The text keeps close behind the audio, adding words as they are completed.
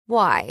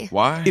Why?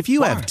 Why? If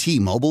you have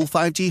T-Mobile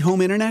 5G home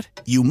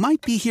internet, you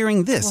might be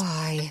hearing this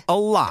Why? a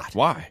lot.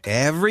 Why?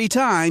 Every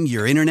time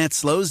your internet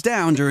slows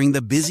down during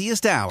the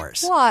busiest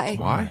hours. Why?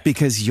 Why?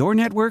 Because your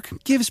network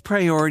gives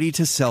priority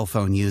to cell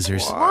phone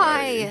users.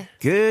 Why?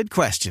 Good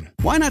question.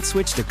 Why not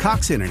switch to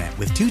Cox Internet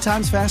with 2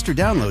 times faster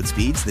download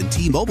speeds than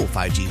T-Mobile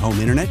 5G home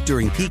internet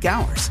during peak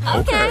hours?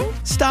 Okay.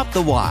 Stop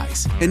the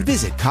whys and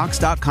visit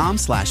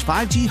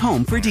cox.com/5G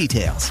home for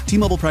details.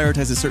 T-Mobile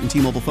prioritizes certain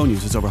T-Mobile phone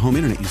users over home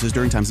internet users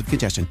during times of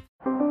congestion.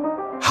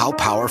 How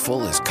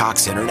powerful is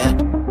Cox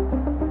Internet?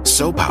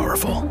 So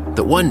powerful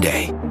that one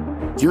day,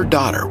 your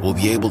daughter will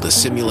be able to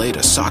simulate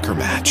a soccer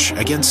match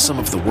against some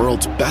of the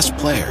world's best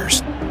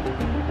players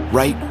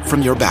right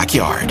from your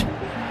backyard.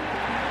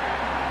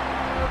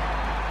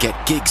 Get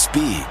gig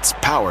speeds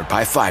powered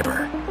by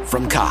fiber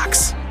from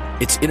Cox.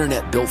 It's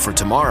internet built for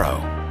tomorrow,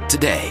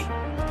 today.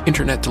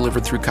 Internet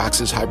delivered through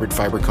Cox's hybrid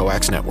fiber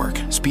coax network.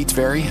 Speeds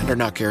vary and are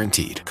not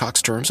guaranteed.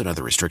 Cox terms and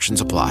other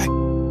restrictions apply.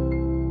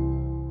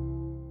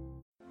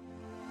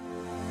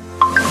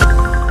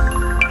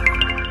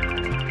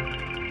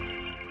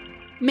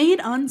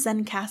 Made on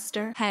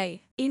Zencaster.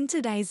 Hey, in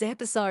today's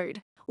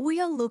episode, we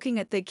are looking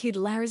at the Kid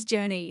LAROI's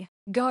journey.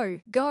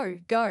 Go, go,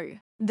 go.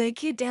 The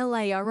Kid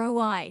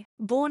LAROI,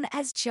 born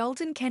as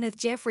Charlton Kenneth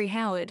Jeffrey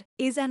Howard,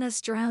 is an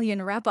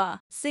Australian rapper,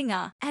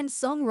 singer, and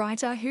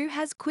songwriter who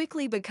has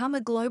quickly become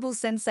a global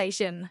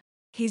sensation.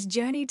 His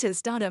journey to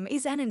stardom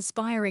is an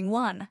inspiring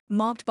one,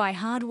 marked by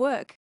hard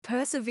work,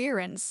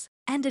 perseverance,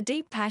 and a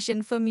deep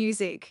passion for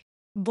music.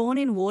 Born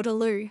in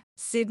Waterloo,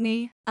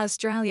 Sydney,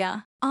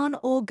 Australia, on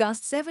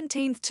August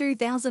 17,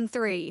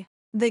 2003,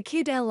 the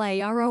Kid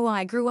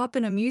LAROI grew up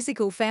in a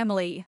musical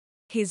family.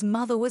 His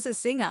mother was a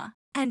singer,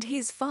 and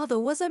his father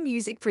was a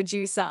music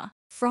producer.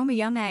 From a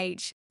young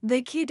age,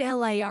 the Kid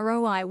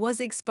LAROI was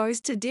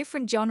exposed to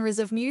different genres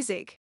of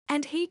music,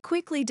 and he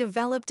quickly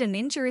developed an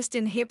interest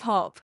in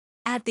hip-hop.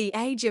 At the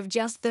age of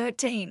just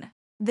 13,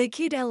 the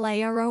Kid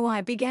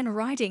LAROI began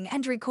writing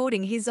and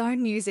recording his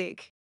own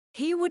music.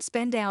 He would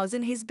spend hours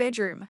in his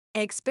bedroom,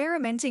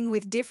 experimenting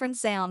with different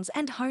sounds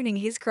and honing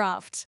his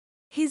craft.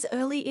 His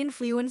early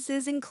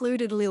influences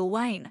included Lil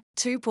Wayne,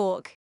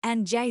 Tupac,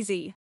 and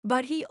Jay-Z,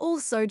 but he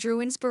also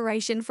drew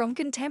inspiration from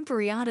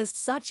contemporary artists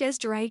such as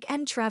Drake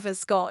and Travis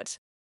Scott.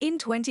 In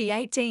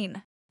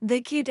 2018,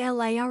 the Kid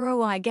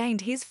LAROI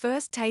gained his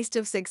first taste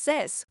of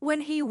success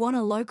when he won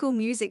a local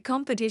music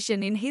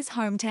competition in his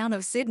hometown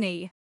of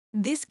Sydney.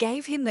 This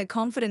gave him the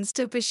confidence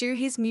to pursue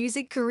his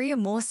music career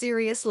more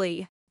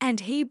seriously,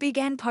 and he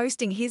began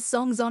posting his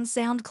songs on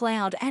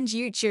SoundCloud and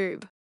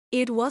YouTube.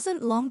 It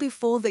wasn't long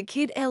before the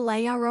Kid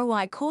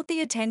LAROI caught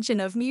the attention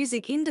of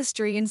music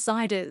industry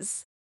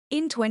insiders.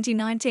 In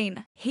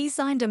 2019, he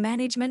signed a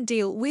management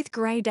deal with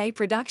Grey Day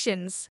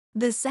Productions,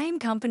 the same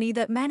company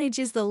that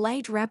manages the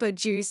late rapper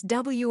Juice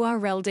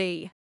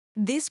WRLD.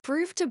 This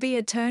proved to be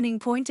a turning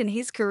point in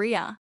his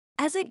career,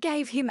 as it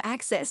gave him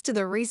access to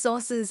the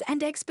resources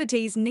and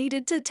expertise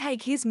needed to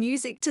take his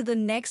music to the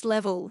next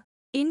level.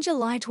 In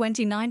July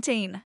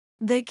 2019,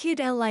 the Kid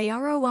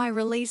LAROI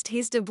released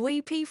his debut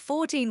EP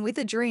 14 with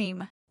a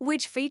Dream,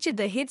 which featured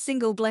the hit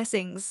single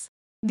Blessings.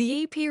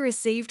 The EP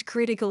received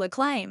critical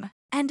acclaim,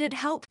 and it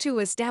helped to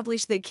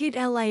establish the Kid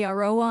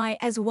LAROI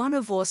as one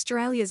of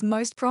Australia's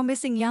most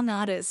promising young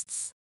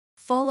artists.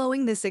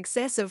 Following the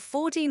success of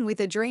 14 with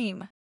a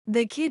Dream,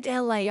 the Kid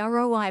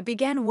LAROI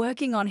began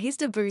working on his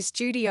debut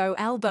studio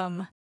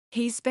album.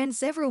 He spent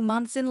several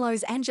months in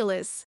Los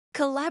Angeles,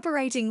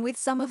 collaborating with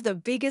some of the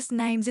biggest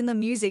names in the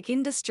music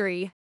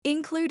industry,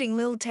 including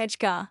Lil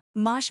Tecca,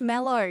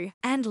 Marshmello,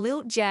 and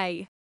Lil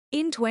J.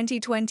 In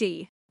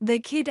 2020, the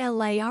Kid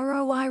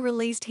LAROI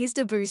released his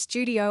debut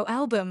studio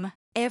album,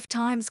 F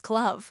Times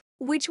Club,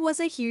 which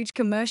was a huge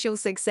commercial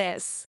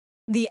success.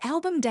 The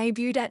album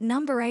debuted at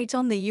number 8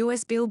 on the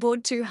US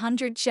Billboard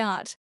 200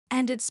 chart,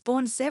 and it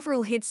spawned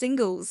several hit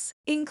singles,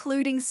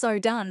 including So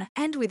Done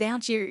and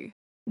Without You.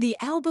 The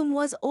album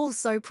was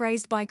also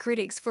praised by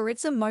critics for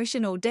its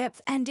emotional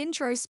depth and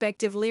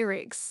introspective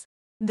lyrics.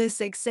 The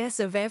success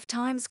of F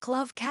Times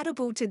Club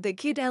catapulted the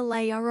Kid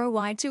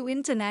LAROI to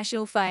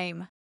international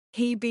fame.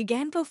 He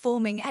began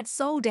performing at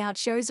sold-out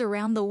shows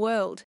around the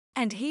world,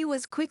 and he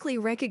was quickly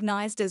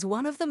recognized as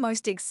one of the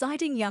most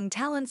exciting young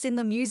talents in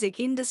the music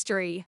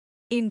industry.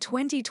 In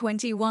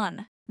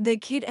 2021, the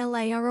Kid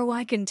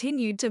LAROI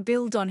continued to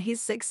build on his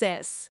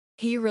success.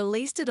 He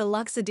released a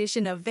deluxe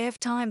edition of F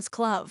Times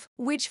Club,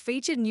 which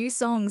featured new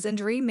songs and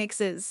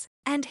remixes,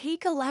 and he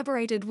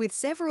collaborated with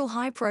several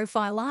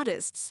high-profile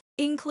artists,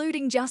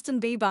 including Justin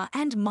Bieber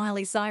and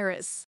Miley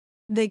Cyrus.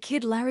 The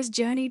Kid LAROI's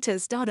journey to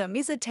stardom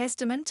is a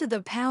testament to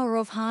the power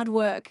of hard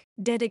work,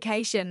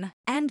 dedication,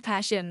 and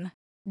passion.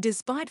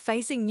 Despite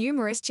facing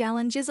numerous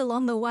challenges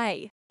along the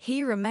way,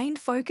 he remained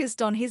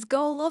focused on his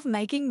goal of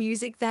making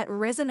music that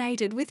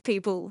resonated with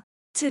people.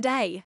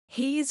 Today,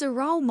 he is a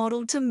role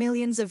model to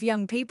millions of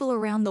young people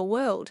around the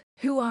world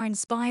who are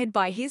inspired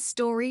by his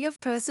story of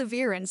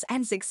perseverance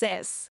and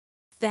success.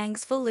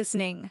 Thanks for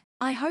listening.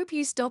 I hope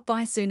you stop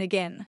by soon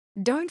again.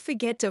 Don't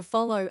forget to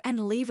follow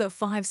and leave a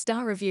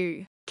 5-star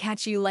review.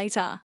 Catch you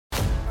later.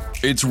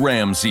 It's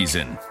Ram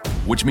season,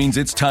 which means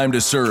it's time to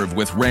serve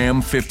with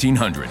Ram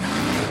 1500,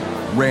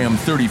 Ram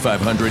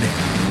 3500,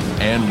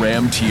 and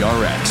Ram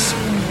TRX.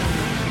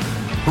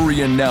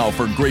 Hurry in now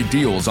for great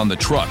deals on the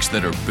trucks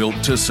that are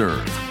built to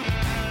serve.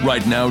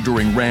 Right now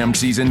during Ram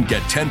season,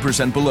 get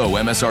 10% below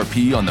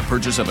MSRP on the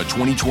purchase of a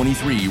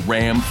 2023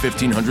 Ram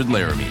 1500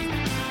 Laramie.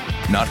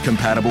 Not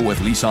compatible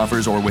with lease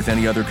offers or with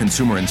any other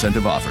consumer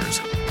incentive offers.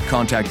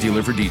 Contact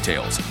dealer for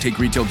details. Take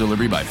retail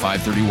delivery by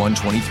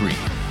 5/31/23.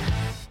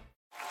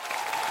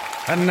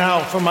 And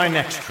now for my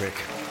next trick.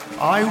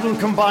 I will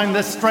combine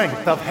the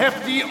strength of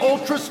hefty,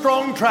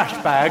 ultra-strong trash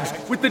bags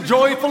with the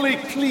joyfully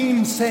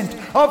clean scent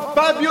of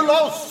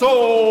Fabuloso!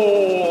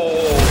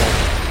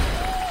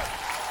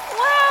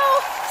 Wow!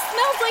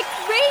 Smells like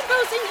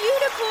rainbows and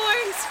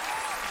unicorns!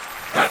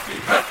 Hefty,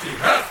 hefty,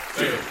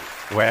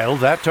 hefty! Well,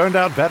 that turned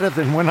out better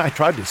than when I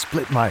tried to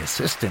split my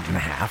assistant in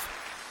half.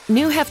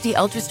 New hefty,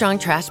 ultra-strong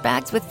trash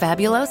bags with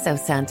Fabuloso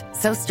scent.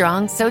 So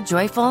strong, so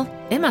joyful,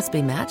 it must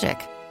be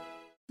magic.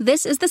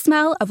 This is the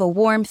smell of a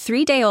warm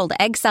 3-day-old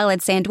egg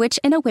salad sandwich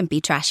in a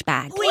wimpy trash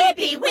bag.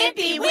 Wimpy,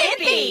 wimpy,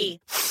 wimpy!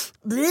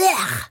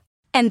 Blech.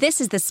 And this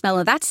is the smell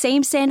of that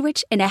same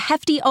sandwich in a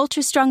hefty,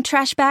 ultra-strong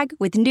trash bag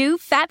with new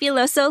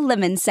Fabuloso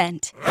lemon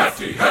scent.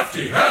 Hefty,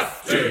 hefty,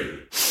 hefty!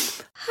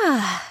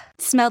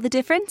 Smell the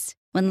difference?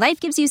 When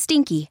life gives you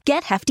stinky,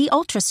 get Hefty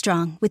Ultra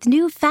Strong with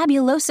new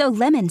Fabuloso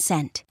lemon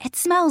scent. It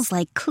smells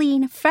like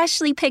clean,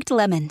 freshly picked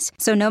lemons.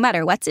 So no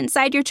matter what's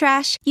inside your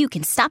trash, you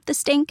can stop the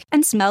stink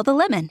and smell the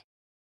lemon.